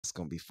It's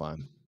gonna be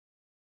fun.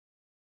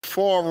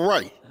 Far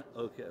right.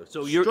 Okay,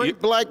 so you're Straight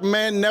black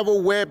man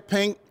never wear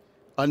pink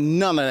or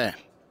none of that.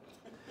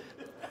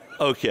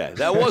 okay.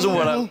 That wasn't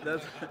what I.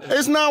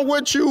 It's not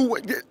what you.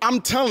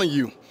 I'm telling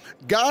you,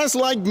 guys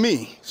like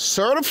me,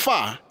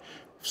 certified,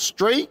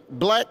 straight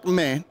black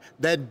men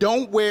that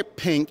don't wear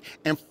pink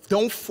and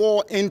don't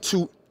fall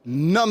into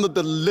none of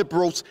the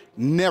liberals'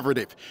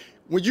 narrative.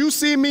 When you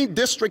see me,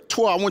 District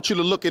 12, I want you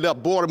to look it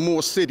up,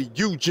 Baltimore City,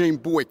 Eugene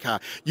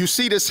Boycott. You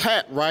see this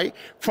hat, right?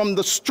 From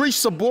the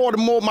streets of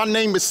Baltimore, my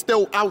name is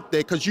still out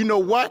there, because you know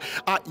what?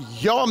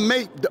 Y'all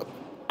make,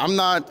 I'm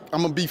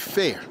gonna be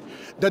fair.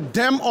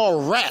 Them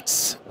are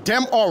rats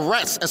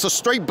as a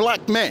straight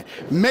black man,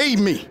 made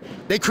me,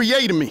 they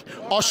created me.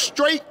 A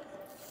straight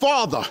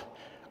father,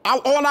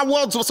 all I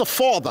was a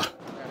father.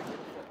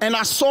 And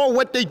I saw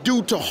what they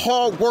do to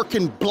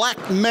hard-working black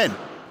men.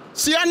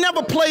 See, I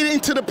never played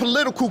into the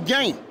political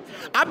game.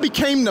 I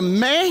became the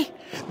man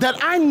that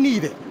I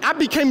needed. I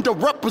became the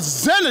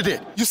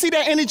representative. You see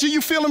that energy you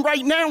feeling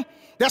right now?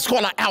 That's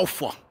called an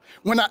alpha.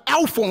 When a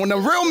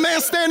real man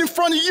stand in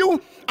front of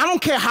you, I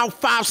don't care how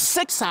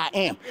 5'6" I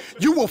am,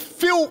 you will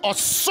feel a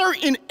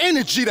certain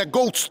energy that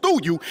goes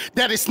through you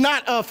that is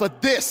not of a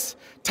this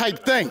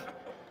type thing.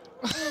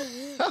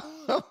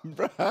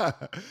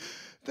 Bruh.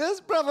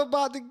 This brother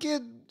about to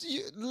get,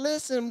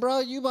 listen, bro,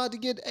 you about to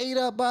get ate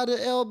up by the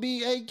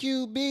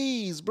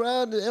LBAQBs,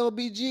 bro, the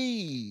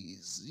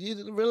LBGs.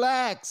 You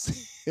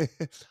relax.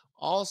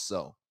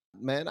 Also,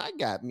 man, I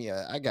got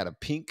a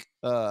pink,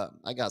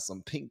 I got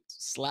some pink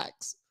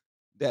slacks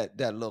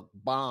that look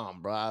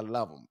bomb, bro. I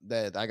love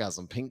them. I got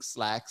some pink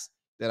slacks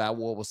that I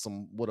wore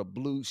with a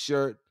blue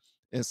shirt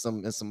and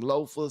some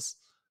loafers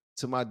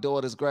to my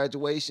daughter's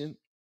graduation.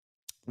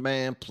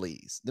 Man,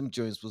 please, them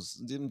joints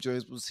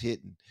was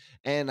hitting,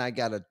 and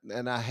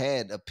I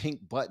had a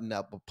pink button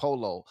up,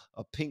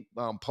 a pink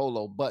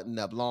polo button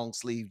up long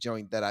sleeve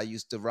joint that I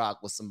used to rock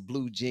with some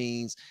blue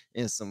jeans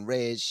and some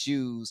red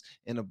shoes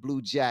and a blue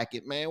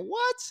jacket. Man,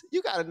 what?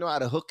 You got to know how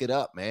to hook it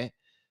up, man.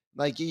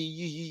 Like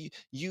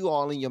you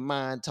all in your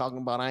mind talking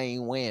about I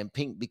ain't wearing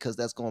pink because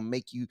that's gonna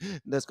make you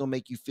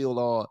feel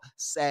all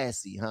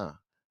sassy,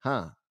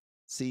 huh?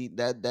 See,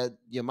 that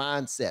your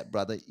mindset,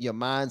 brother, your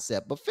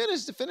mindset. But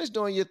finish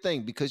doing your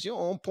thing, because you're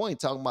on point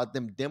talking about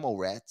them demo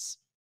rats.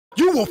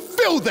 You will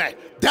feel that.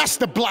 That's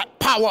the black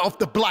power of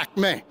the black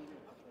man.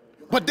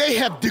 But they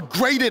have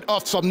degraded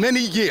us for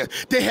many years.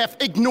 They have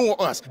ignored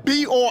us.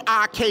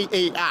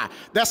 B-R-I-K-A-I.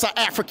 That's an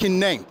African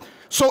name.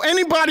 So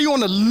anybody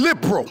on the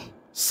liberal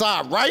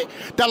side, right,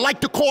 that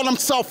like to call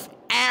themselves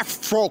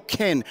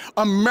African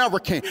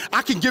American,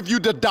 I can give you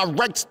the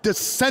direct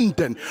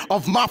descendant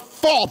of my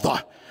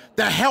father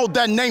that held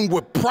that name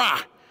with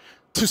pride,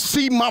 to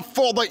see my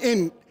father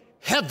in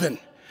heaven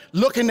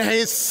looking at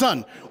his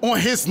son on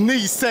his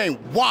knees saying,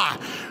 why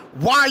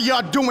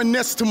y'all doing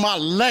this to my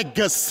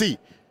legacy?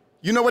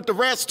 You know what the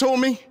rats told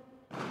me?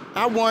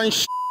 I want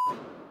shit.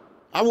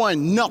 I want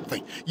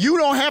nothing. You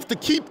don't have to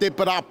keep it,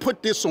 but I'll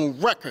put this on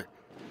record.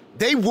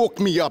 They woke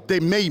me up, they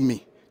made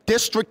me.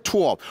 District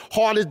 12,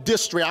 hardest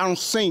district, I don't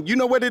sing. You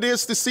know what it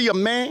is to see a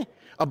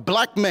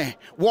black man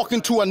walk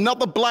into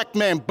another black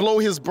man, blow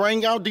his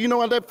brain out? Do you know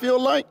what that feel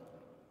like?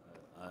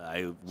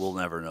 I will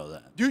never know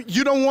that.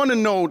 You don't want to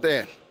know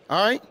that,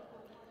 all right?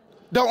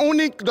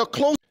 The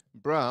close.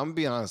 Bro, I'm gonna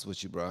be honest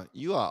with you, bro.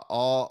 You are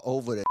all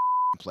over the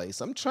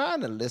place. I'm trying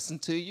to listen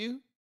to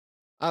you.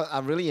 I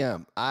really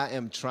am. I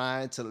am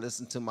trying to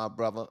listen to my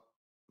brother,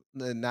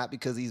 not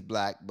because he's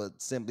black,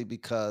 but simply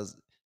because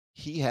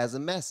he has a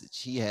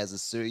message. He has a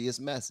serious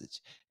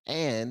message.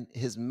 And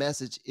his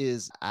message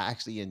is, I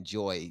actually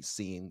enjoy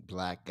seeing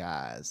black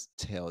guys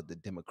tell the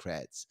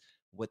Democrats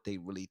what they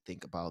really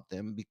think about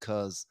them,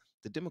 because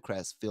the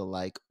Democrats feel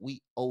like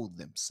we owe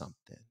them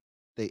something.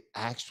 They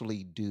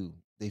actually do.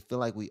 They feel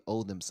like we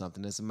owe them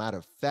something. As a matter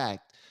of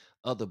fact,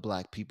 other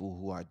black people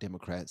who are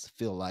Democrats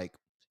feel like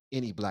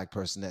any black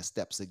person that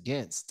steps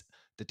against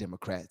the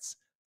Democrats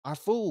are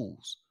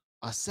fools,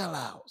 are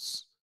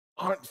sellouts,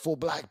 aren't for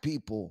black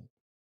people.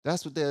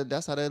 That's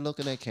how they're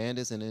looking at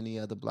Candace and any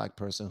other black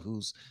person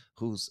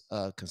who's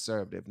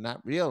conservative,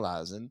 not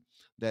realizing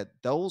that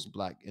those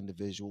black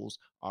individuals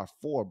are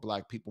for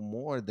black people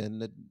more than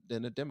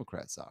the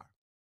Democrats are.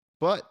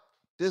 But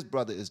this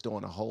brother is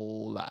doing a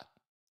whole lot.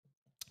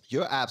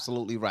 You're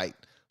absolutely right,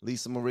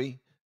 Lisa Marie.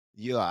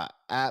 You are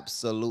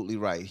absolutely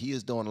right. He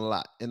is doing a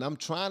lot. And I'm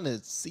trying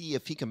to see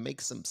if he can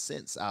make some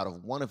sense out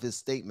of one of his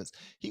statements.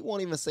 He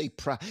won't even say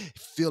pride.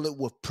 Fill it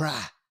with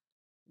pride.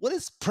 What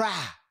is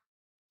pride?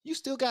 You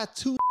still got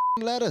two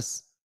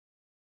letters.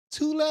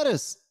 Two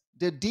letters.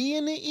 The D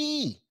and the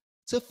E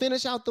to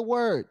finish out the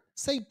word.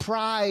 Say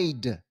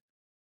pride.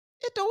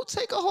 It don't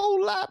take a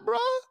whole lot, bro.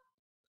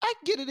 I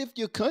get it if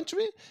you're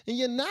country, and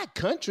you're not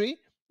country.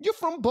 You're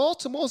from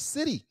Baltimore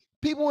City.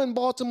 People in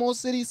Baltimore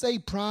City say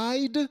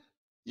pride.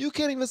 You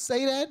can't even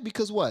say that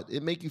because what?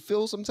 It make you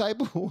feel some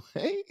type of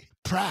way?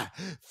 Pride.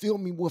 Fill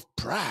me with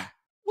pride.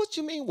 What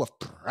you mean with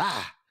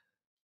pride?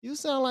 You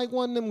sound like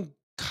one of them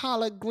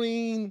collard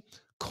green,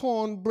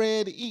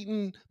 cornbread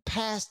eating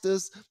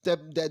pastors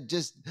that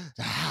just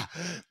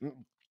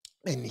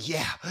and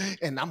yeah,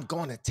 and I'm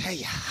going to tell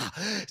you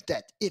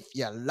that if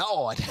you're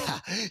Lord,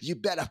 you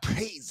better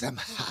praise him.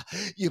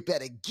 You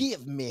better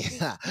give me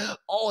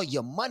all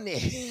your money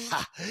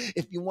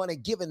if you want to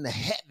give into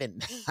heaven,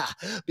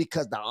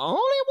 because the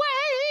only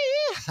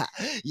way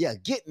you're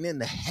getting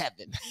into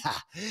heaven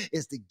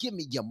is to give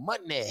me your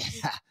money.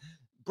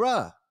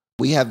 Bruh.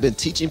 We have been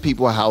teaching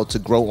people how to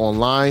grow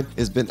online.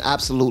 It's been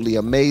absolutely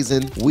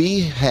amazing. We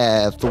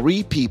have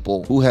 3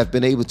 people who have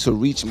been able to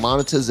reach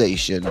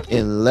monetization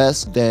in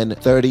less than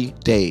 30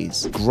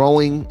 days.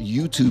 Growing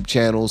YouTube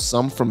channels,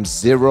 some from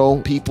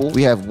 0 people.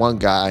 We have one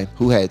guy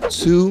who had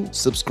 2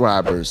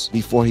 subscribers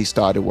before he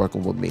started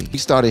working with me. We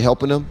started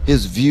helping him.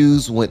 His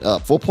views went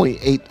up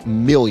 4.8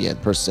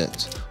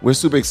 million%. We're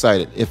super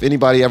excited. If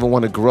anybody ever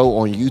want to grow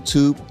on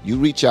YouTube, you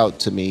reach out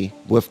to me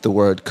with the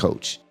word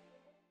coach.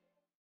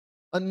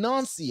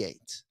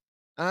 Enunciate,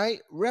 all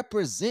right?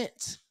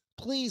 Represent.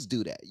 Please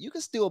do that. You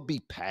can still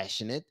be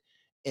passionate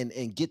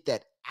and get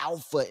that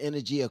alpha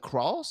energy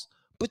across,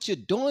 but you're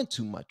doing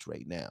too much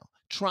right now,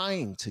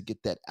 trying to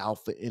get that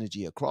alpha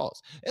energy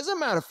across. As a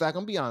matter of fact,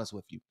 I'm gonna be honest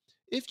with you.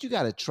 If you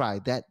got to try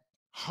that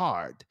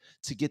hard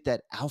to get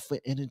that alpha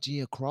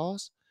energy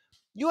across,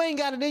 you ain't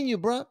got it in you,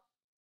 bruh.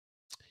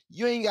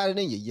 You ain't got it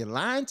in you. You're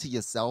lying to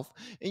yourself,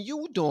 and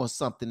you doing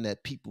something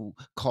that people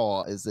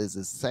call is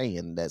a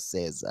saying that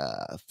says,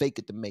 fake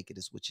it to make it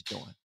is what you're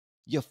doing.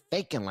 You're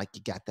faking like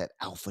you got that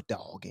alpha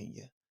dog in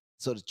you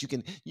so that you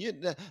can,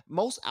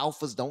 most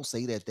alphas don't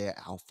say that they're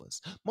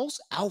alphas.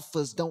 Most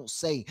alphas don't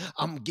say,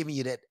 I'm giving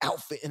you that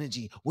alpha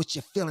energy. What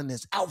you're feeling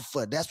is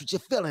alpha. That's what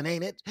you're feeling,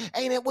 ain't it?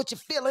 Ain't it what you're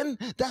feeling?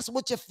 That's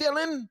what you're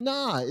feeling?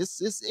 Nah,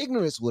 it's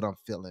ignorance what I'm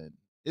feeling.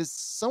 It's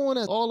someone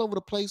that's all over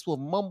the place with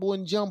mumble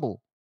and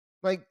jumble.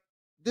 Like,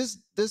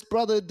 this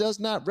brother does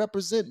not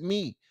represent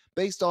me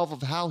based off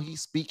of how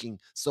he's speaking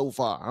so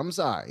far. I'm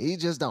sorry, he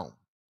just don't.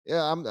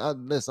 Yeah,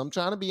 listen, I'm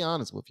trying to be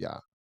honest with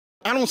y'all.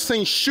 I don't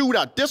sing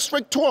shootout.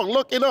 District Talk,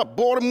 look it up.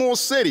 Baltimore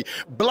City.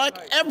 Black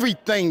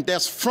everything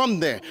that's from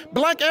there.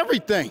 Black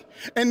everything.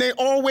 And they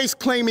always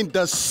claiming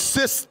the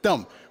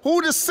system.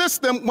 Who the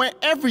system when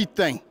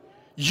everything?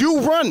 You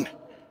run.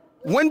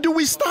 When do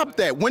we stop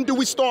that? When do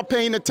we start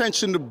paying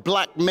attention to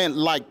black men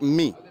like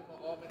me?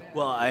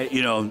 Well,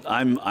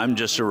 I'm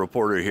just a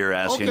reporter here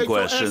asking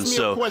questions,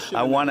 so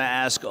I want to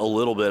ask a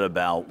little bit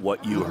about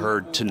what you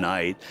heard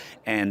tonight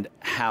and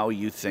how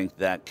you think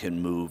that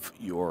can move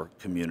your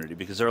community,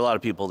 because there are a lot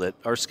of people that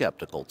are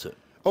skeptical too.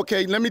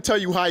 Okay, let me tell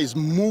you how it's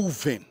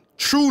moving,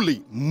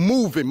 truly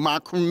moving my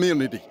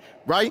community,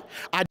 right?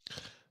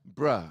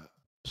 Bruh,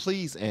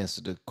 please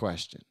answer the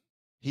question.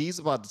 He's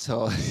about to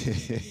tell,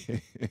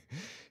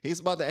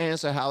 he's about to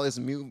answer how it's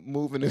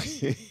moving.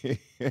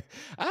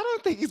 I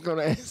don't think he's going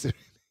to answer.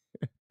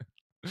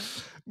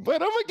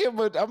 But I'm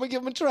gonna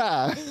give him a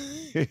try.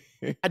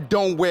 I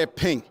don't wear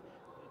pink.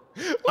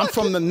 I'm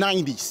from the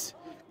 90s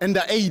and the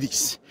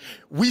 80s.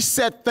 We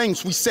set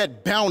things, we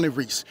set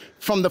boundaries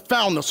from the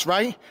founders,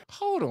 right?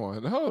 Hold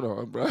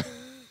on, bro.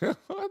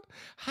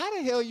 How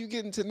the hell you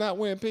getting to not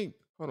wearing pink?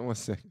 Hold on one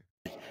second.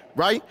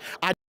 Right?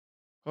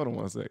 Hold on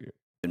one second.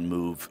 And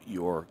move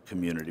your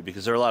community,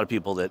 because there are a lot of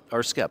people that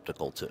are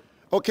skeptical too.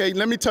 Okay,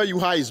 let me tell you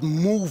how it's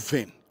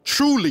moving,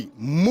 truly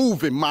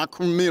moving my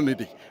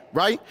community.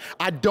 Right?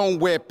 I don't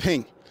wear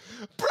pink.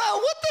 Bro,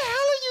 what the hell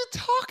are you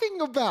talking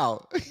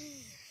about?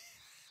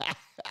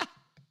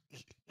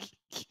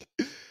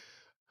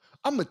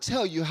 I'm going to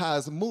tell you how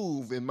it's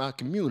moved in my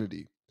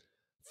community.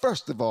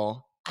 First of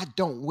all, I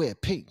don't wear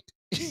pink.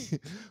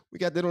 We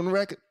got that on the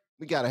record?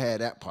 We got to have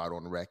that part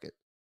on the record.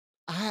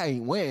 I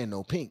ain't wearing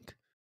no pink,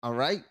 all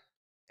right?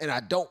 And I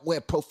don't wear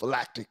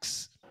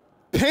prophylactics.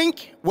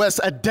 Pink was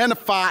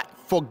identified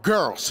for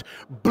girls.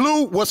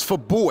 Blue was for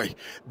boy.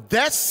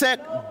 That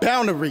set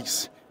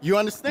boundaries. You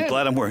understand? I'm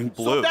glad I'm wearing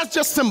blue. So that's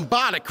just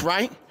symbolic,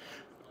 right?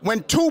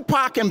 When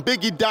Tupac and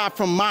Biggie died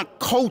from my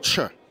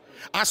culture,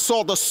 I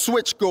saw the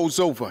switch goes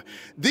over.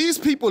 These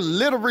people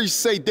literally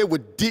say they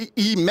would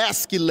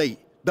emasculate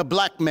the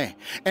black man.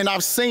 And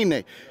I've seen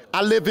it.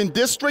 I live in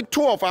District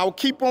 12. I'll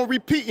keep on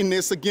repeating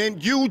this again.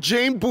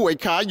 Eugene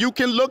Boycott. You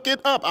can look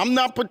it up. I'm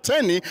not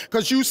pretending,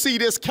 because you see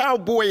this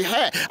cowboy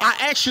hat. I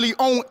actually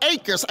own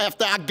acres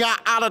after I got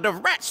out of the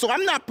rat. So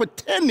I'm not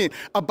pretending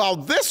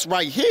about this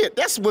right here.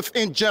 That's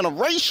within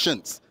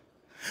generations.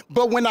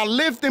 But when I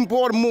lived in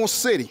Baltimore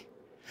City,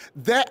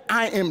 that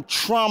I am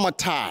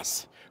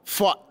traumatized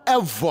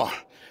forever.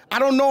 I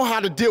don't know how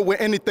to deal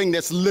with anything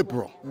that's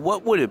liberal.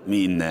 What would it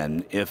mean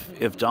then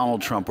if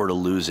Donald Trump were to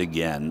lose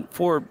again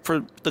for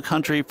the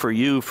country, for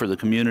you, for the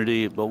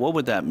community? But what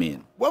would that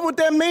mean? What would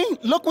that mean?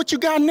 Look what you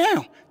got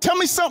now. Tell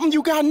me something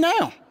you got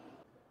now.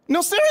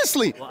 No,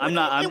 seriously. Well,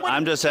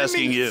 I'm just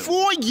asking you.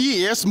 4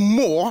 years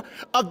more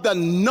of the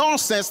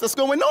nonsense that's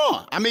going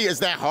on. I mean, is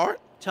that hard?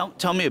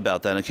 Tell me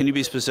about that. And can you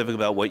be specific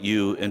about what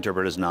you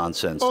interpret as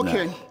nonsense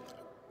Okay. now?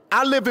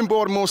 I live in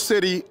Baltimore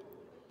City.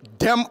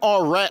 Them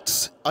are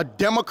rats, a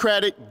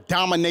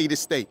Democratic-dominated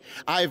state.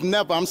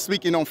 I'm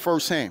speaking on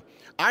firsthand.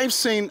 I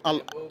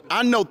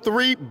know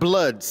 3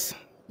 Bloods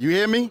You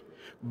hear me?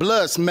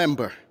 Bloods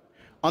member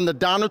under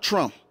Donald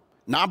Trump.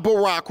 Not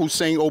Barack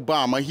Hussein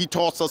Obama. He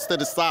tossed us to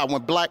the side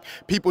when black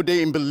people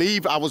didn't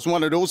believe. I was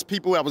one of those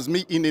people I was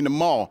meeting in the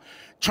mall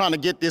trying to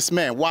get this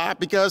man. Why?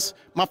 Because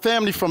my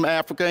family from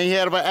Africa, and he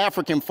had an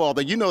African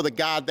father. You know, the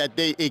guy that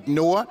they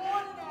ignore,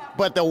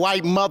 but the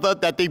white mother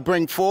that they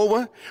bring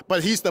forward.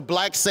 But he's the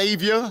black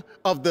savior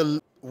of the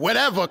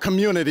whatever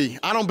community.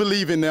 I don't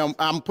believe in them.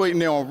 I'm putting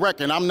them on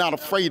record. I'm not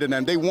afraid of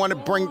them. They want to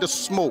bring the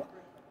smoke.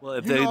 Well,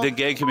 if the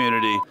gay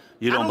community,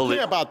 you don't believe.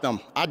 I don't care about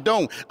them. I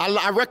don't.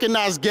 I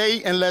recognize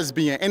gay and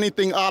lesbian.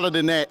 Anything other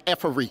than that,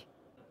 effery.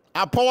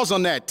 I pause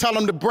on that. Tell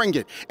them to bring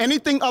it.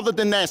 Anything other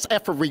than that's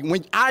effery.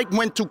 When I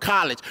went to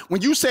college,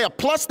 when you say a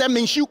plus, that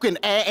means you can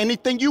add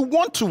anything you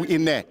want to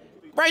in that.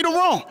 Right or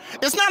wrong?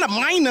 It's not a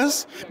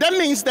minus. That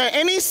means that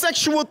any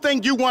sexual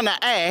thing you want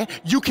to add,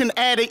 you can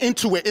add it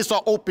into it. It's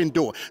an open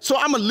door. So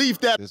I'm going to leave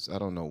that. I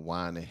don't know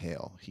why in the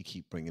hell he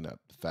keep bringing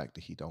up the fact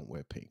that he don't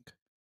wear pink.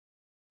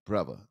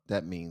 Brother,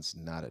 that means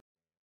not a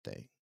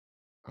thing.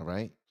 All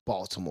right?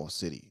 Baltimore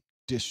City,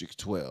 District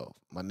 12.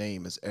 My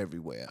name is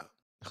everywhere.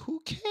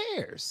 Who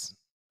cares?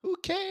 Who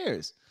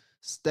cares?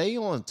 Stay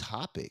on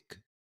topic.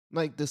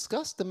 Like,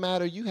 discuss the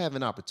matter. You have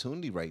an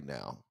opportunity right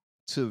now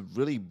to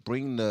really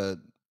bring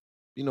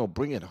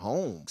bring it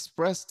home.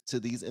 Express to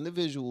these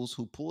individuals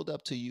who pulled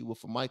up to you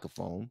with a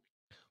microphone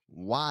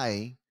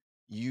why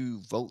you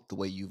vote the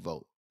way you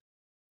vote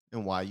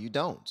and why you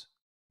don't.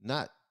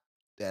 Not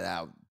that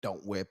I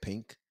don't wear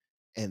pink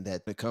and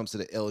that when it comes to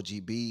the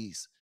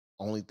LGBs,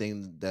 only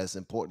thing that's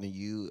important to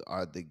you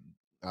are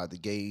the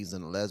gays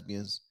and the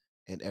lesbians,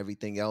 and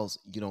everything else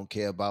you don't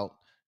care about.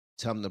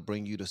 Tell them to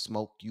bring you the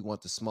smoke. You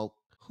want the smoke.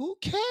 Who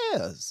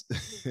cares?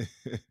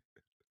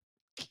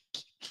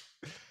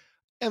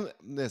 And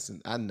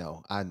listen, I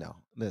know.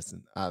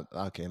 Listen,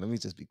 okay, let me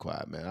just be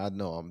quiet, man. I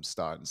know I'm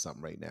starting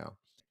something right now.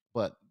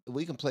 But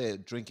we can play a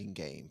drinking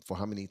game for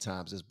how many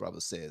times this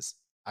brother says,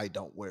 I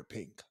don't wear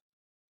pink.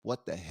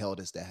 What the hell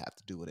does that have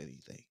to do with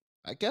anything?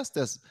 I guess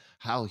that's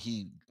how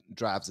he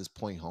drives his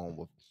point home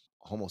with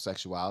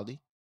homosexuality,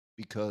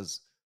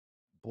 because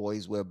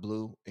boys wear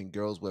blue and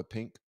girls wear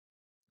pink.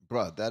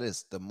 Bruh, that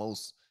is the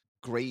most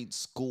grade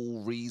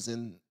school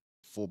reason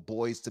for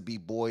boys to be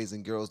boys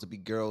and girls to be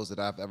girls that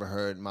I've ever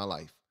heard in my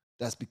life.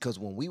 That's because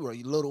when we were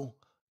little,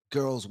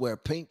 girls wear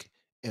pink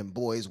and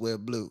boys wear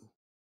blue.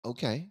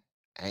 Okay,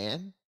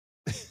 and?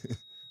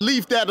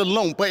 Leave that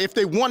alone. But if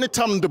they want to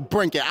tell them to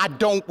bring it, I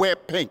don't wear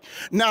pink.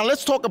 Now,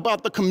 let's talk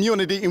about the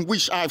community in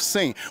which I've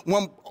seen.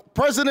 When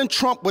President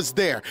Trump was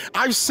there,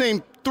 I've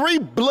seen 3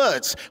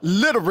 Bloods,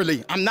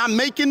 literally, I'm not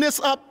making this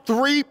up,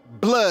 3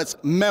 Bloods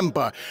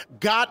member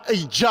got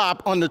a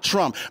job under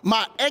Trump.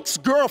 My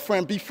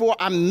ex-girlfriend, before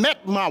I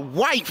met my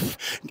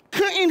wife,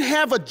 couldn't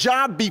have a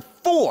job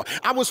before.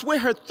 I was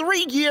with her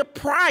 3 years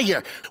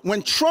prior.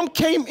 When Trump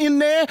came in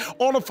there,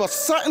 all of a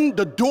sudden,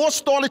 the door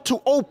started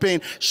to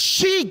open.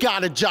 She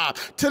got a job.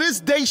 To this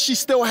day, she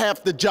still has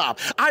the job.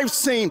 I've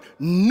seen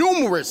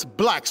numerous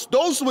blacks.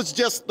 Those was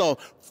just the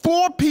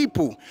 4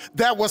 people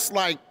that was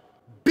like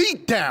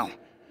beat down,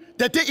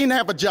 that didn't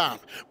have a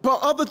job. But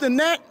other than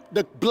that,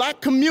 the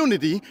black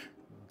community,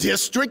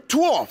 District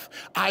 12,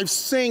 I've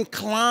seen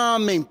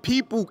climbing,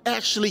 people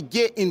actually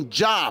getting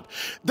jobs.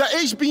 The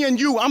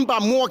HBNU, I'm by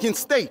Morgan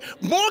State.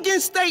 Morgan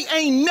State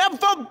ain't never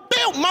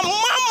built. My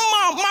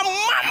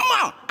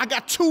mama, I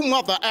got 2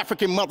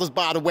 African mothers,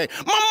 by the way.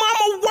 My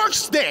mama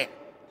works there.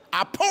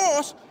 I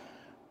pause.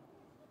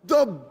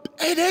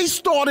 They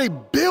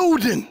started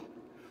building.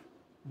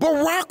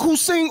 Barack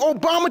Hussein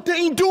Obama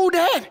didn't do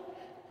that.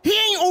 He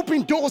ain't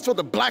opened doors for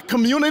the black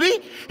community.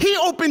 He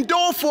opened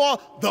door for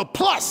the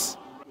plus.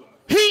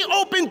 He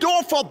opened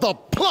door for the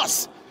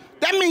plus.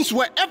 That means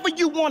wherever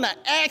you want to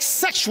act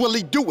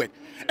sexually, do it.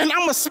 And I'm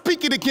going to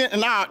speak it again.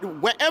 And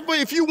wherever,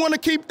 if you want to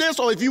keep this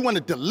or if you want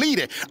to delete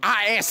it,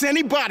 I ask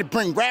anybody,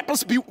 bring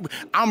rappers.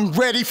 I'm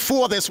ready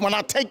for this. When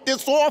I take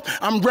this off,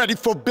 I'm ready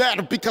for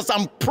battle because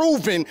I'm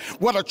proving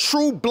what a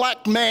true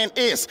black man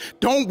is.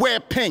 Don't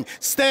wear pink.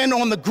 Stand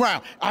on the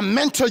ground. I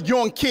mentor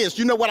young kids.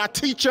 You know what I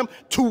teach them?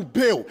 To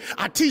build.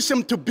 I teach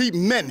them to be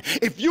men.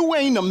 If you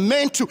ain't a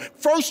man,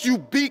 first you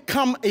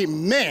become a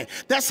man.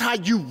 That's how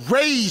you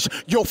raise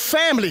your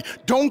family.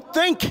 Don't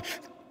think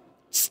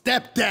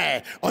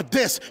stepdad or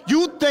this.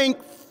 You think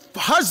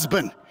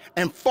husband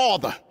and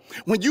father.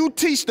 When you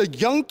teach the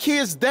young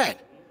kids that,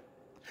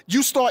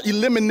 you start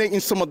eliminating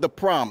some of the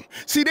problem.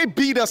 See, they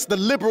beat us, the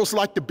liberals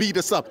like to beat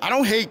us up. I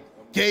don't hate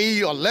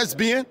gay or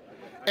lesbian.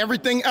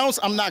 Everything else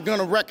I'm not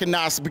gonna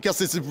recognize because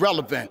it's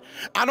irrelevant.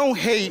 I don't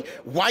hate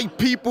white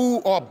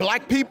people or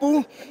black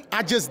people.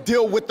 I just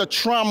deal with the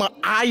trauma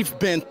I've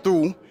been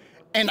through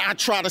and I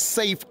try to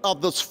save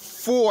others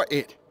for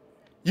it.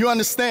 You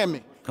understand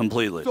me?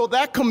 Completely. So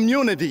that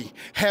community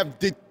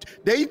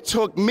they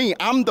took me,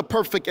 I'm the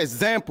perfect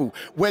example,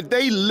 where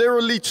they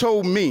literally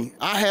told me,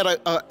 I had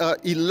a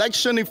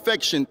election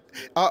official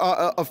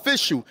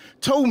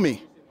told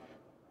me,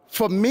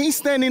 for me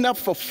standing up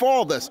for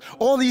fathers,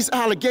 all these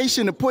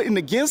allegations are putting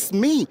against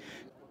me,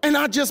 and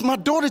my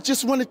daughter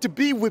just wanted to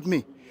be with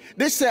me.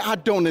 They said I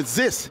don't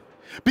exist.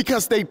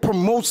 because they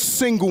promote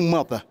single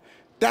mother.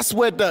 That's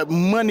where the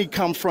money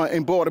comes from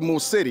in Baltimore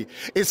City.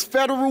 It's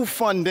federal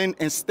funding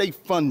and state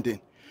funding.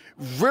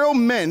 Real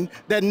men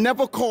that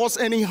never cause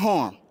any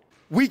harm,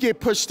 we get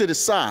pushed to the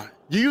side.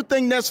 Do you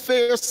think that's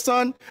fair,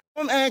 son?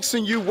 I'm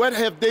asking you, what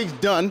have they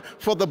done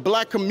for the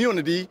black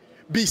community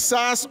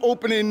besides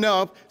opening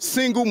up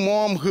single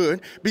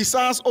momhood,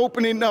 besides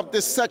opening up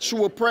this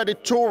sexual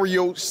predatory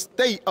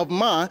state of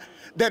mind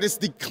that is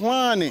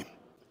declining?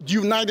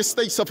 United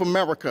States of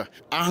America.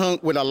 I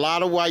hunt with a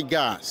lot of white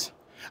guys.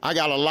 I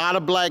got a lot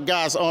of black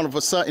guys. All of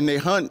a sudden they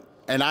hunt,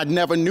 and I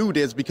never knew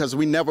this because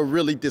we never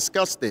really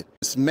discussed it.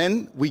 As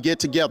men, we get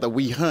together,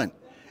 we hunt,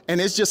 and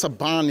it's just a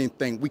bonding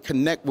thing. We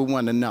connect with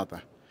one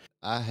another.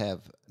 I have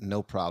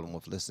no problem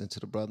with listening to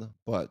the brother,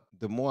 but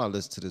the more I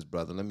listen to this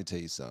brother, let me tell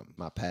you something.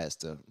 My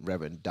pastor,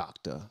 Reverend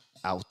Dr.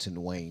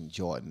 Alton Wayne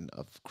Jordan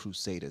of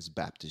Crusaders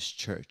Baptist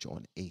Church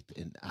on 8th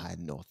and I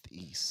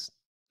Northeast,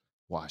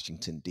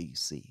 Washington,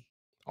 D.C.,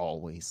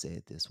 always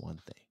said this one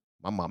thing.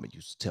 My mama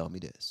used to tell me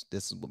this.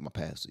 This is what my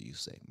pastor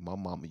used to say. My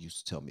mama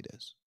used to tell me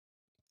this.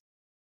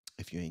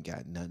 If you ain't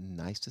got nothing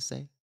nice to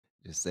say,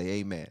 just say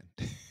amen.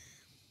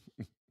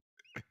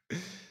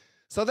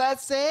 So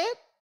that said,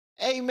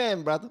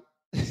 amen, brother.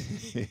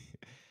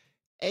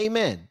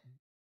 Amen.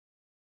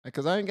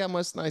 Because I ain't got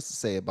much nice to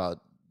say about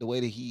the way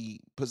that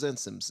he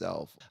presents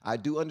himself. I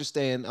do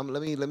understand.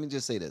 Let me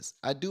just say this.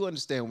 I do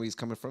understand where he's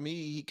coming from.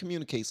 He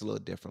communicates a little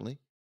differently.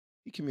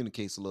 He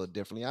communicates a little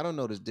differently. I don't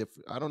know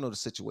I don't know the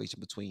situation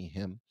between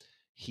him,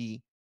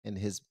 he, and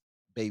his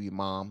baby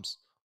mom's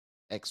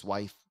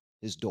ex-wife,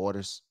 his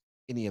daughters,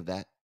 any of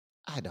that.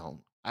 I don't.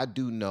 I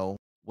do know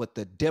what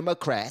the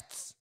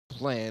Democrats'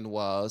 plan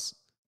was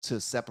to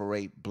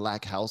separate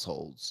black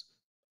households.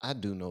 I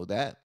do know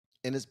that,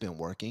 and it's been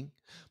working.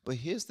 But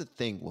here's the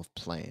thing with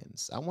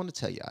plans. I want to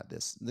tell y'all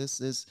this.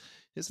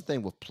 Here's the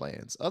thing with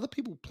plans. Other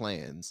people's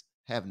plans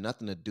have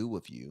nothing to do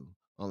with you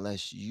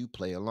unless you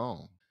play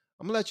along.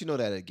 I'm gonna let you know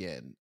that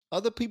again.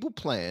 Other people's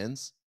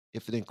plans,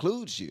 if it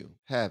includes you,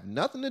 have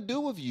nothing to do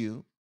with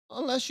you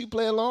unless you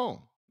play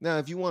along. Now,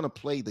 if you want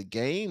to play the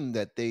game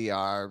that they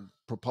are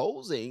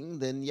proposing,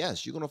 then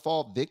yes, you're going to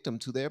fall victim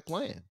to their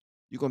plan.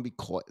 You're going to be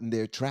caught in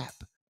their trap,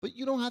 but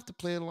you don't have to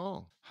play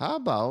along. How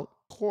about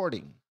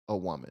courting a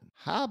woman?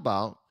 How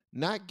about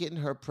not getting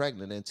her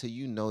pregnant until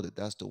you know that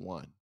that's the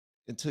one?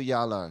 Until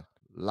y'all are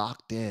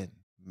locked in,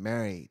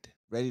 married,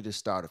 ready to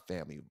start a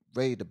family,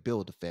 ready to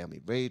build a family,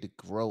 ready to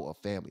grow a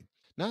family.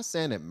 Not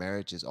saying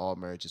that all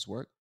marriages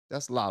work.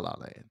 That's la la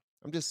land.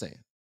 I'm just saying.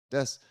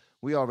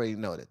 We already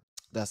know that.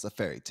 That's a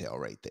fairy tale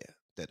right there,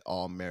 that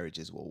all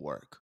marriages will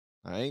work.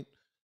 All right.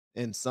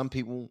 And some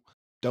people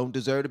don't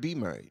deserve to be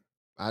married.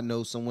 I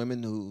know some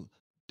women who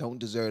don't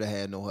deserve to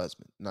have no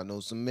husband. And I know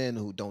some men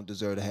who don't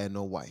deserve to have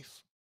no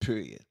wife,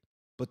 period.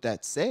 But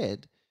that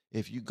said,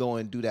 if you go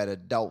and do that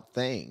adult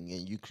thing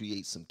and you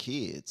create some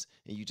kids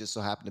and you just so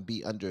happen to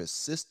be under a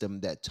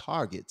system that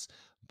targets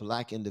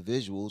black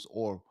individuals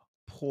or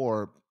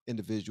poor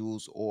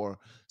individuals or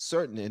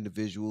certain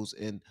individuals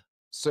in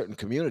certain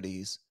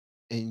communities,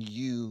 and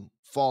you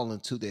fall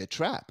into their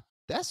trap,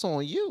 that's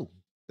on you.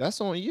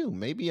 That's on you.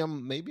 Maybe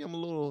I'm a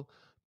little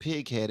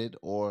pig-headed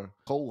or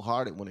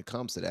cold-hearted when it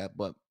comes to that,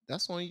 but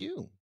that's on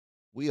you.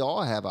 We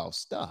all have our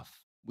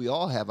stuff. We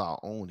all have our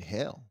own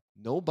hell.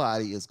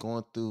 Nobody is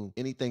going through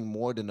anything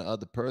more than the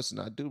other person.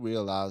 I do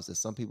realize that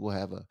some people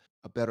have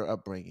a better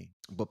upbringing,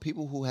 but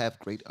people who have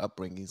great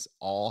upbringings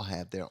all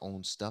have their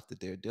own stuff that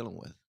they're dealing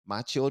with.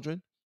 My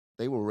children,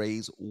 they were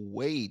raised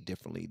way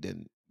differently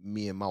than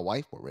me and my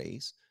wife were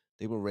raised.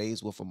 They were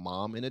raised with a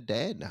mom and a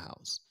dad in the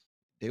house.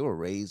 They were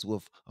raised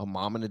with a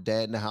mom and a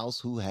dad in the house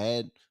who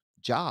had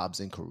jobs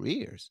and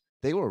careers.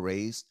 They were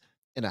raised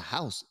in a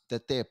house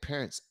that their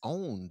parents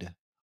owned.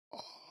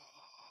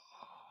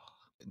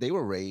 They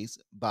were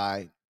raised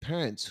by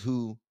parents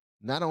who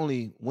not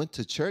only went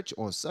to church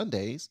on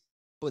Sundays,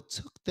 but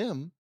took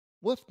them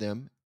with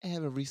them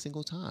every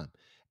single time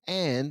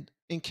and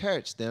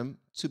encouraged them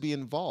to be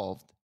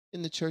involved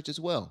in the church as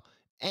well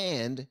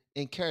and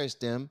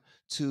encouraged them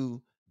to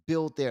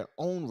build their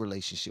own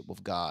relationship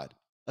with God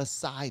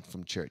aside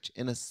from church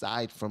and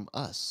aside from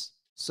us.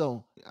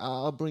 So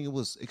our upbringing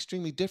was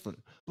extremely different.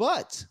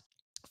 But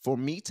for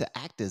me to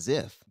act as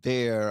if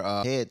their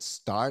head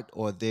start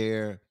or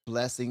their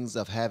blessings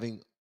of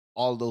having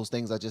all those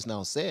things I just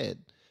now said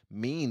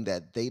mean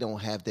that they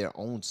don't have their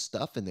own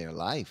stuff in their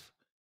life,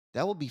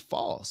 that would be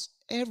false.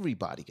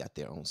 Everybody got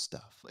their own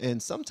stuff.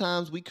 And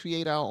sometimes we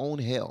create our own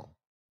hell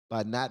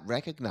by not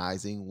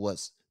recognizing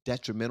what's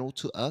detrimental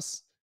to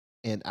us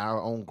and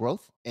our own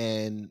growth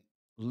and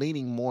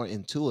leaning more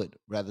into it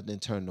rather than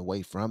turning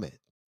away from it.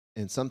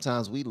 And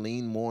sometimes we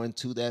lean more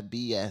into that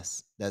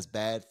BS that's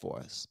bad for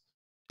us,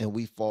 and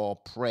we fall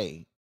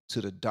prey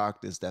to the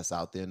darkness that's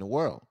out there in the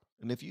world.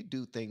 And if you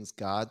do things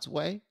God's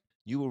way,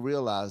 you will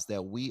realize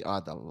that we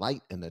are the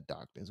light in the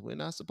darkness. We're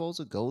not supposed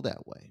to go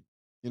that way.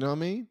 You know what I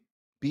mean?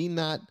 Be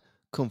not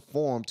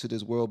conformed to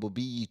this world, but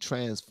be ye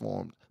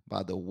transformed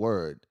by the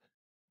word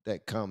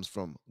that comes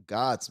from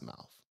God's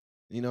mouth.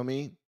 You know what I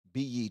mean?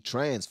 be ye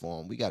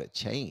transformed. We got to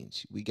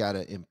change. We got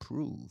to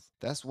improve.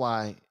 That's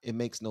why it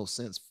makes no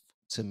sense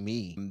to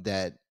me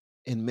that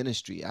in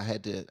ministry,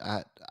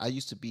 I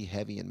used to be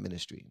heavy in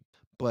ministry.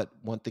 But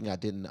one thing I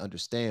didn't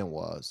understand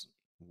was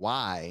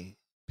why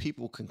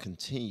people can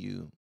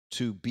continue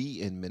to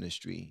be in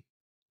ministry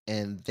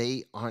and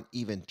they aren't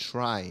even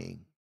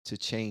trying to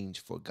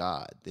change for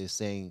God. They're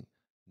saying,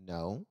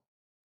 no,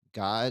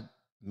 God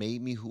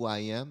made me who I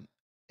am,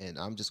 and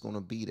I'm just going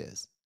to be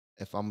this.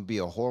 If I'm going to be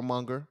a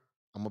whoremonger,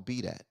 I'm going to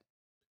be that.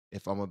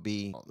 If I'm going to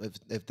be,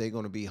 if they're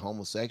going to be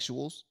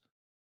homosexuals,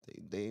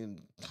 I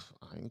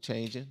ain't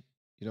changing.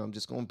 You know, I'm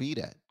just going to be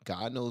that.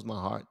 God knows my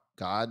heart.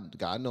 God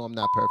know I'm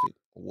not perfect.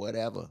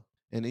 Whatever.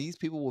 And these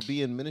people will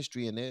be in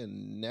ministry and they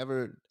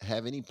never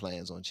have any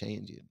plans on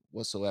changing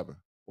whatsoever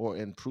or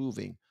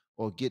improving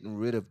or getting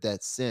rid of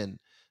that sin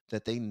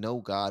that they know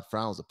God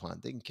frowns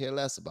upon. They can care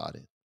less about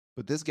it.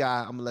 But this guy,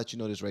 I'm going to let you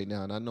know this right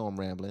now, and I know I'm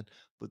rambling,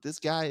 but this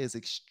guy is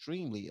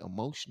extremely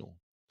emotional.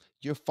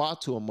 You're far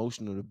too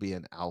emotional to be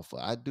an alpha.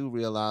 I do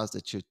realize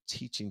that you're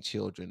teaching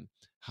children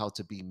how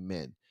to be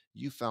men.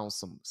 You found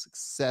some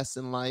success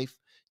in life.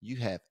 You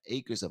have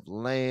acres of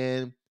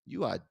land.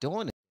 You are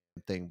doing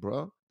the thing,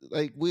 bro.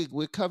 Like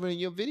we're covering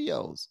your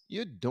videos.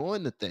 You're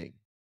doing the thing.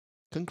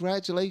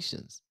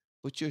 Congratulations.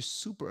 But you're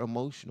super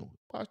emotional.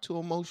 Far too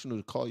emotional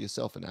to call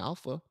yourself an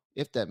alpha,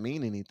 if that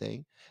mean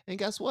anything. And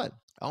guess what?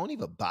 I don't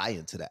even buy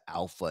into the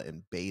alpha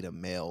and beta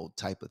male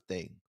type of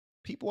thing.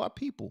 People are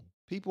people.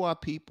 People are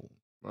people.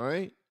 All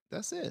right?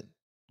 That's it.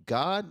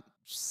 God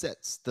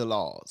sets the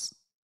laws.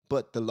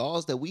 But the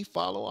laws that we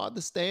follow are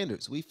the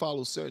standards. We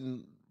follow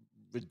certain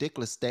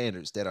ridiculous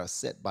standards that are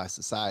set by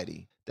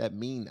society that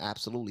mean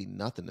absolutely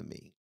nothing to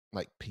me.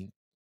 Like pink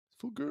is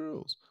for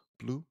girls,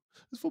 blue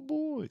is for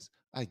boys.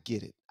 I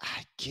get it.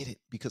 I get it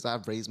because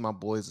I've raised my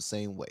boys the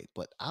same way.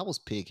 But I was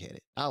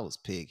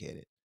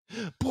pig-headed.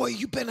 Boy,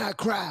 you better not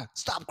cry.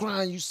 Stop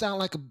crying. You sound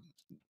like a...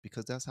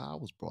 Because that's how I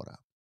was brought up.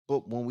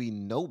 But when we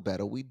know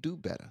better, we do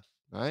better,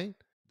 right?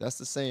 That's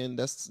the saying.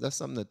 That's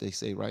something that they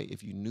say, right?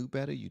 If you knew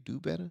better, you do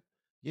better.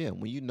 Yeah,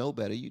 when you know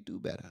better, you do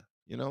better.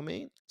 You know what I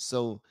mean?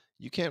 So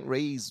you can't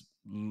raise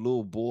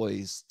little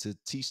boys to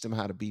teach them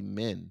how to be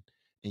men,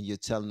 and you're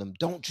telling them,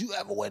 don't you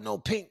ever wear no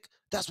pink.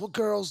 That's what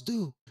girls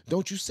do.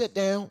 Don't you sit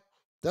down.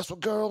 That's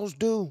what girls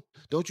do.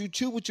 Don't you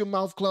chew with your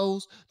mouth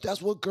closed.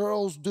 That's what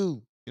girls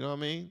do. You know what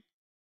I mean?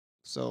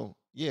 So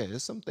yeah,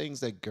 there's some things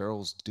that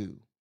girls do,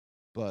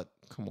 but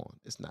come on,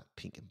 it's not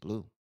pink and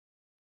blue.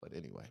 But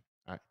anyway,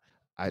 all right.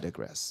 I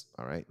digress.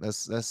 All right,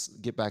 let's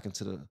get back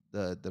into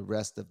the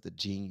rest of the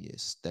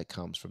genius that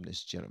comes from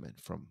this gentleman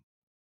from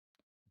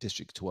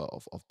District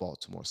 12 of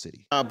Baltimore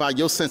City. About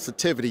your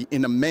sensitivity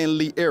in the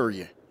manly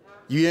area.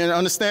 You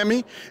understand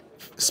me?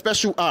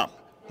 Special op.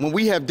 When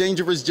we have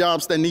dangerous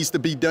jobs that needs to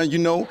be done, you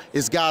know,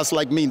 it's guys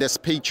like me that's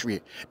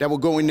patriot, that will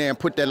go in there and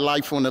put their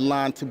life on the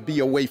line to be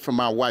away from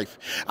my wife.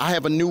 I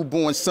have a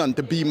newborn son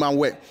to be my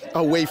way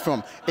away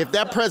from. If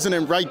that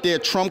president right there,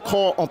 Trump,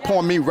 call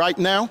upon me right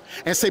now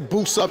and say,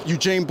 boost up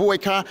Eugene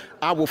Boycott,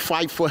 I will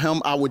fight for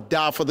him. I would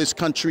die for this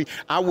country.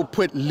 I will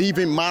put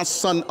leaving my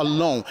son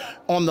alone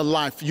on the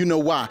life. You know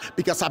why?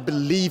 Because I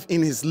believe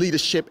in his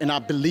leadership and I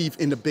believe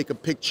in the bigger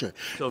picture.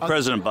 So if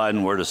President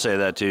Biden were to say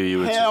that to you, you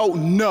would say? Hell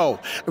no.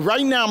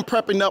 Right now I'm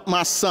prepping up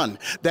my son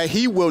that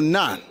he will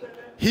not.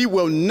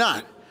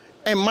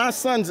 And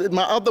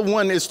my other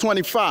one is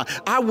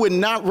 25. I would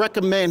not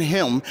recommend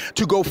him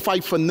to go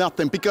fight for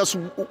nothing because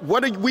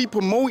what are we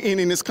promoting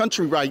in this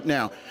country right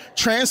now?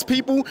 Trans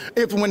people,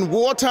 if when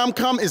wartime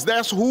comes,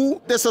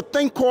 there's a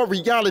thing called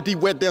reality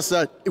where there's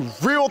a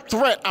real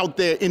threat out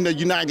there in the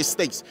United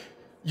States.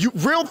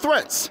 Real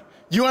threats.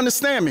 You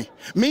understand me?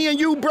 Me and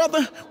you,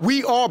 brother,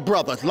 we are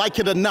brothers, like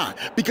it or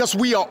not, because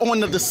we are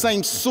on the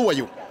same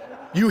soil.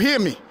 You hear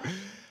me?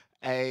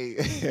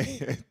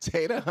 Hey,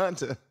 Tater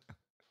Hunter.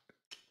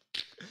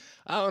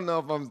 I don't know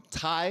if I'm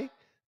Ty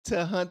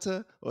to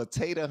Hunter or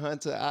Tater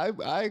Hunter.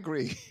 I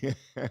agree.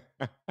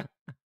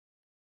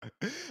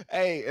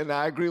 Hey, and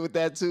I agree with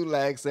that too,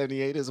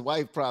 Lag78. His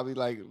wife probably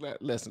like,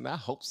 listen, I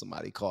hope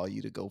somebody call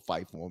you to go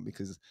fight for him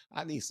because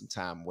I need some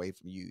time away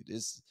from you.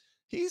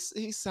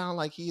 He sound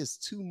like he is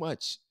too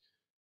much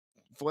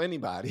for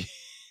anybody.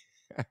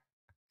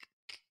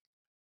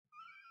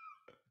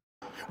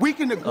 We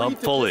can agree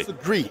to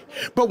disagree,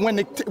 but when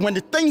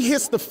the thing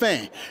hits the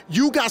fan,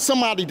 you got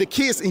the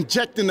kids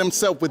injecting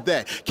themselves with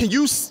that. Can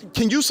you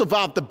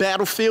survive the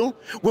battlefield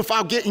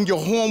without getting your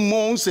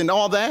hormones and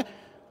all that?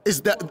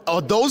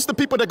 Are those the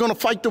people that are going to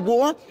fight the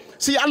war?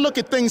 See, I look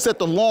at things at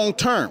the long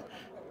term.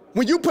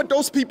 When you put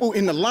those people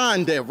in the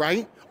line there,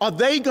 right? Are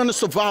they going to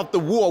survive the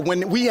war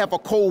when we have a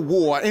Cold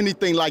War or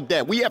anything like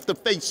that? We have to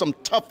face some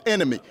tough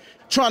enemy.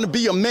 Trying to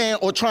be a man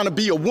or trying to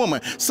be a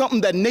woman,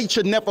 something that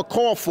nature never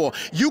called for.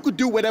 You could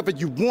do whatever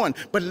you want,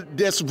 but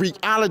there's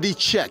reality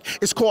check.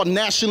 It's called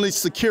national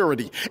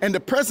security. And the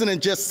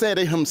president just said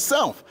it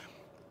himself.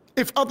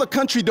 If other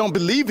countries don't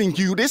believe in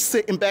you, they're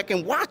sitting back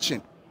and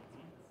watching.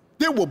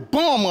 They will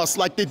bomb us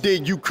like they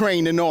did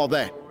Ukraine and all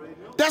that.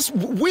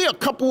 We're a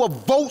couple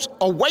of votes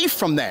away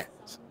from that.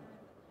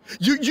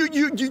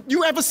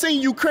 You ever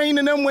seen Ukraine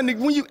and them when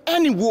you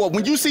any war,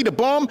 when you see the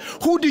bomb,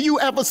 who do you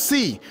ever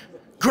see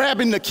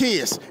grabbing the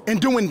kids and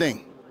doing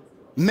things?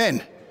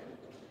 Men.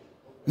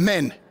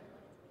 Men.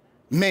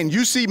 Men.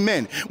 You see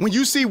men. When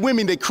you see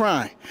women, they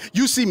cry.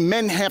 You see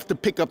men have to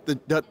pick up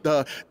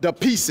the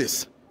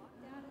pieces.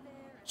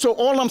 So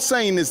all I'm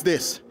saying is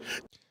this.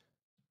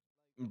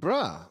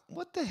 Bruh,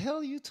 what the hell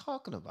are you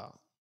talking about?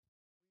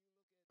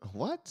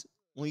 What?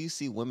 When you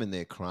see women,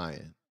 they're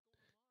crying.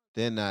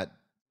 They're not.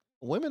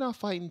 Women are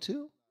fighting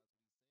too.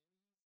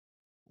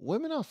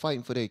 Women are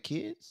fighting for their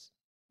kids.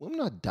 Women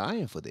are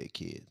dying for their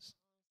kids.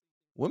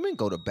 Women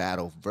go to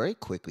battle very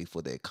quickly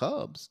for their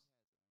cubs.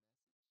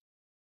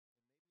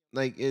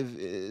 Like,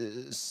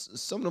 if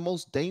some of the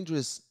most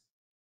dangerous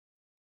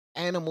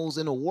animals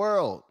in the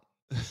world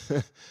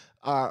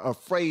are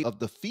afraid of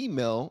the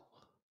female.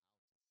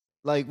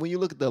 Like, when you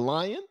look at the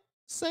lion,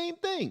 same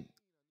thing.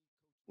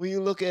 When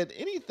you look at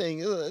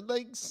anything,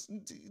 like,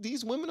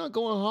 these women are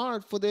going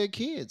hard for their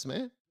kids,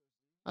 man.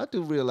 I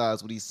do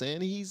realize what he's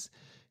saying.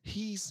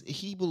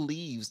 He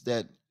believes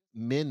that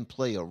men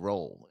play a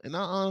role, and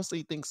I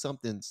honestly think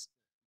something's.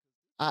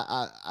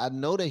 I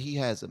know that he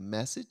has a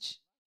message,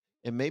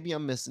 and maybe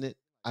I'm missing it.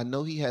 I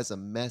know he has a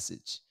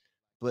message,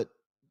 but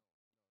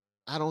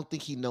I don't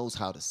think he knows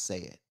how to say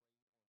it.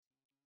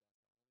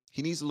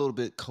 He needs a little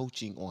bit of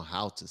coaching on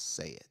how to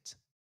say it.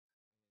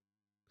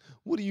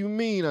 What do you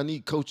mean I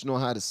need coaching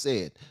on how to say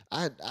it?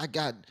 I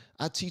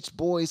teach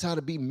boys how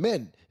to be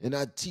men, and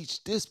I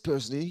teach this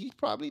person, and he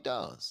probably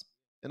does.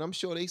 And I'm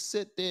sure they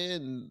sit there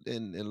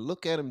and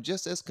look at him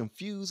just as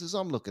confused as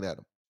I'm looking at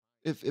him.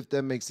 If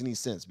that makes any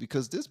sense,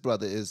 because this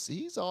brother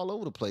he's all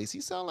over the place.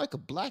 He sounds like a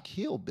black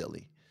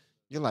hillbilly.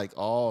 You're like,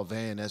 oh,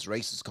 Van, that's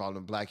racist calling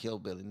him black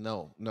hillbilly.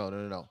 No.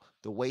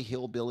 The way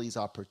hillbillies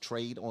are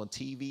portrayed on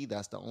TV,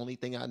 that's the only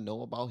thing I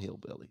know about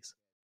hillbillies.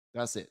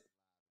 That's it.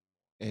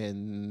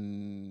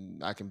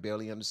 And I can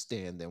barely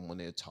understand them when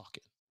they're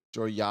talking.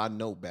 Sure, y'all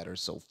know better,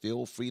 so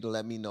feel free to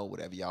let me know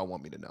whatever y'all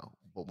want me to know.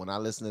 But when I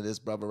listen to this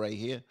brother right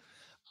here,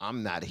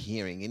 I'm not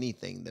hearing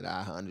anything that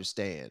I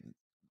understand.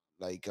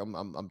 Like,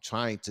 I'm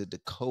trying to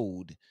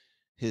decode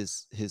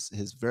his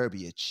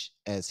verbiage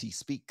as he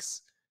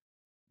speaks,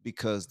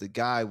 because the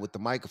guy with the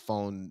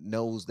microphone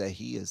knows that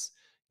he is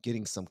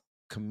getting some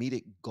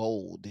comedic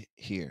gold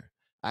here.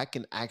 I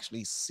can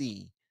actually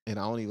see, and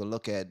I don't even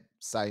look at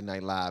Saturday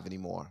Night Live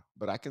anymore,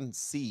 but I can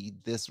see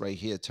this right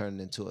here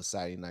turning into a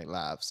Saturday Night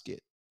Live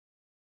skit.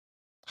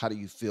 How do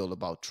you feel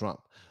about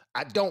Trump?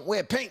 I don't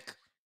wear pink.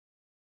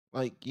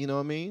 Like, you know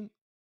what I mean?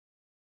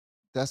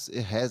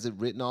 It has it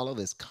written all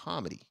over. It's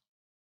comedy.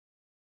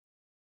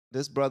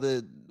 This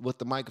brother with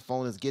the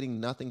microphone is getting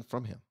nothing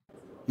from him.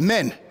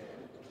 Men.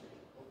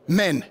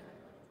 Men.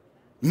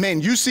 Men.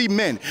 You see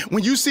men.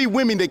 When you see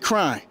women, they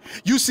cry.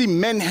 You see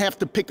men have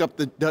to pick up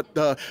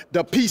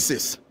the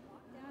pieces.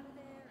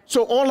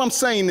 So all I'm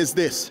saying is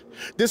this.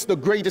 This is the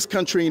greatest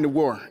country in the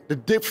world.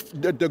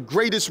 The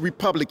greatest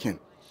Republican.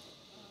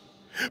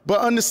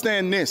 But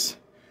understand this.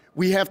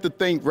 We have to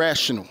think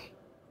rational.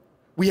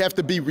 We have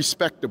to be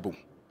respectable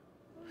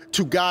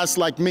to guys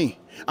like me.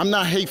 I'm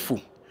not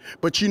hateful.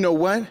 But you know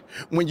what?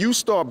 When you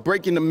start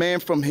breaking the man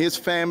from his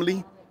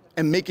family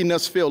and making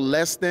us feel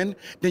less than,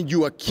 then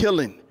you are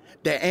killing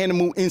the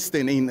animal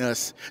instinct in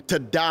us to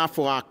die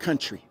for our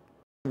country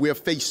we're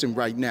facing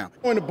right now.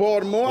 Going to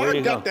Baltimore,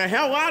 I got the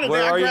hell out of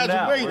there. I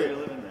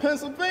graduated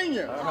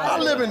Pennsylvania. I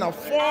live in a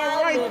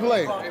far right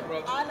place.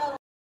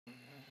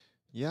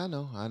 Yeah, I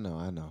know.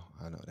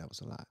 That was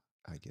a lot.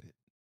 I get it.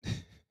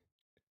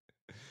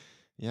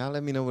 Y'all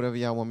let me know whatever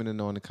y'all want me to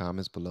know in the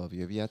comments below.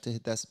 If you have to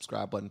hit that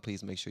subscribe button,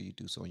 please make sure you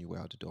do so on your way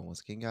out the door. Once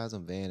again, guys,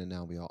 I'm Van, and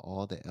now we are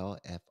all the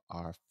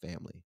LFR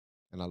family.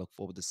 And I look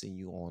forward to seeing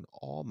you on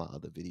all my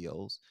other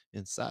videos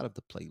inside of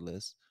the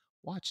playlist,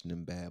 watching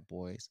them bad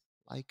boys,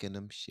 liking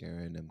them,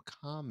 sharing them,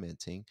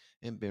 commenting,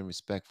 and being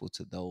respectful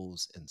to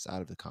those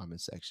inside of the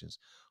comment sections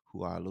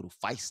who are a little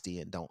feisty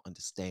and don't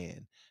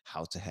understand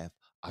how to have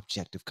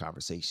objective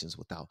conversations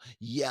without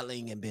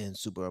yelling and being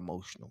super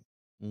emotional.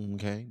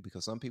 Okay?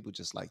 Because some people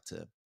just like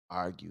to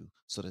argue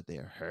so that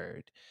they're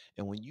heard.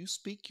 And when you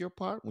speak your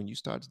part, when you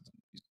start to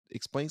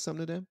explain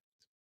something to them,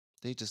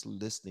 they're just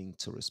listening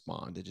to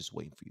respond. They're just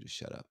waiting for you to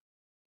shut up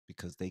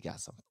because they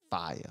got some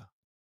fire.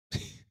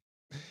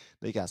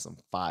 They got some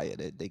fire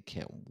that they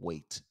can't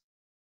wait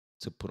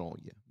to put on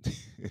you.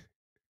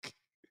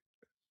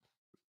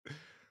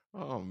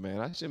 Oh,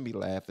 man, I shouldn't be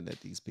laughing at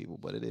these people,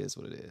 but it is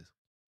what it is.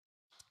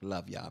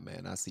 Love y'all,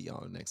 man. I'll see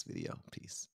y'all in the next video. Peace.